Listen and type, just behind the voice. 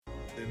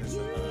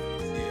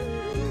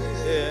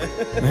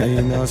Man,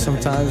 you know,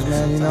 sometimes,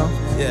 man, you know,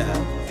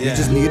 you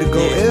just need to go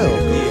ill.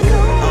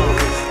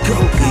 Go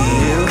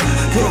ill,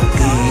 go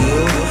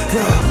ill, go,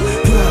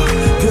 go,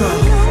 go,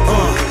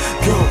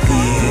 go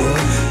ill,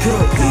 go ill, go,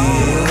 go,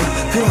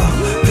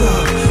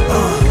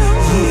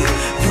 yeah,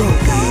 go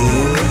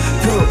ill,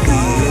 go ill, go,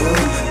 go,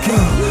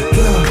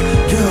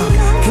 go,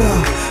 go,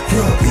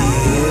 go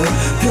ill,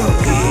 go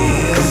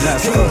ill,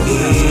 go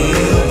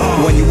ill.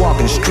 When you walk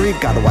in the street,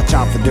 gotta watch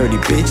out for dirty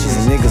bitches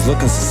and niggas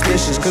looking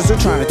suspicious, cause they're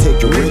trying to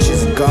take your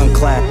riches and gun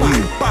clap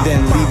you,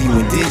 then leave you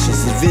in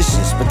ditches. It's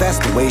vicious, but that's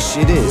the way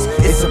shit is.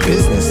 It's a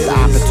business, the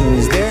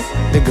opportunity's there,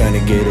 they're gonna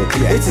get it.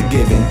 It's a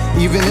given,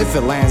 even if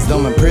it lands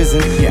them in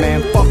prison.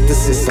 Man, fuck the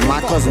system. My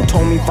cousin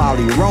told me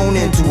follow your own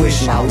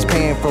intuition. Now he's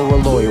paying for a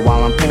lawyer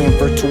while I'm paying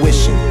for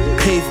tuition.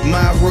 Pave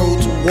my road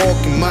to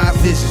walk in my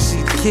vision.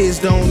 See, the kids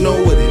don't know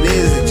what it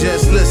is, they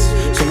just listen.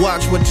 So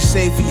watch what you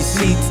say for your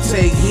seed, to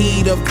take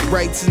heed of the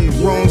rights and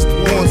the wrongs, the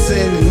wants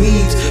and the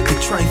needs, the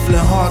trifling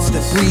hearts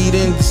that breed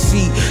in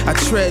deceit. I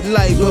tread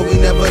light, but we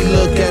never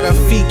look at our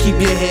feet.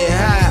 Keep your head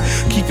high,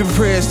 keep your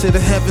prayers to the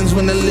heavens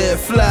when the lead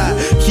fly.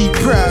 Keep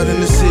proud in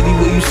the city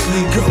where you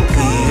sleep. Go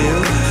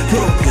ill,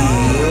 go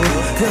ill,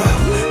 go,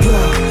 go,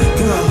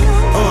 go,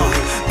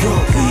 go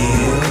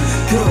ill,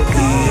 go ill, go,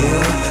 go,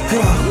 yeah,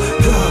 go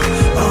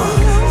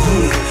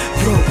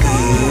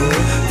ill,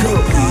 go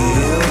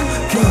ill,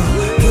 go, go,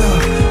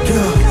 go,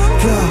 go,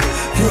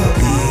 go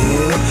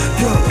ill,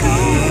 go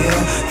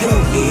ill, go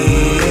ill.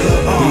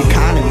 The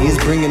economy is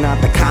bringing out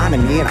the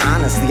economy, and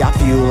honestly, I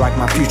feel like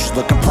my future's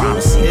looking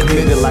promising.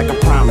 Committed like a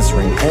promise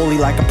ring, holy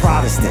like a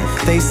Protestant.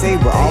 They say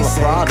we're all a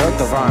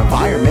product of our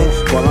environment.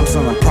 Well, I'm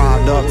still a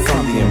product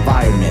from the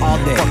environment. All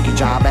day. Fuck your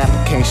job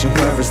application,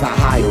 whoever's not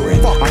hiring.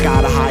 I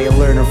got a higher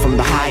learner from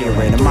the higher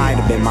end. It might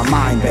have been my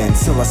mind bent,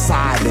 still a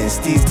silence.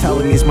 Steve's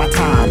telling me it's my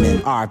time,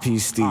 and RP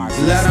Steve.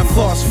 A lot of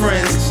false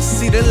friends,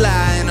 see the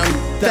lie in them.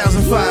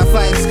 1,000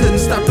 firefights couldn't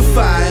stop the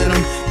fire in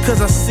them.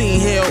 Cause I seen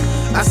hell,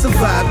 I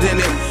survived in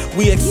it.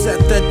 We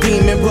accept that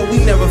demon, but we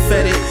never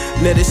fed it.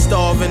 Let it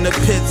starve in the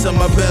pits of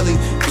my belly.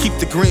 Keep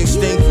the green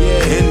stink,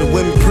 yeah, and the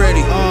women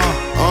pretty.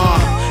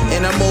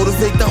 And I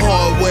motivate the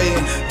hard way.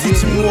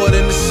 Teach you more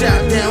than a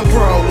shot down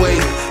Broadway.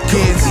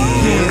 Kids,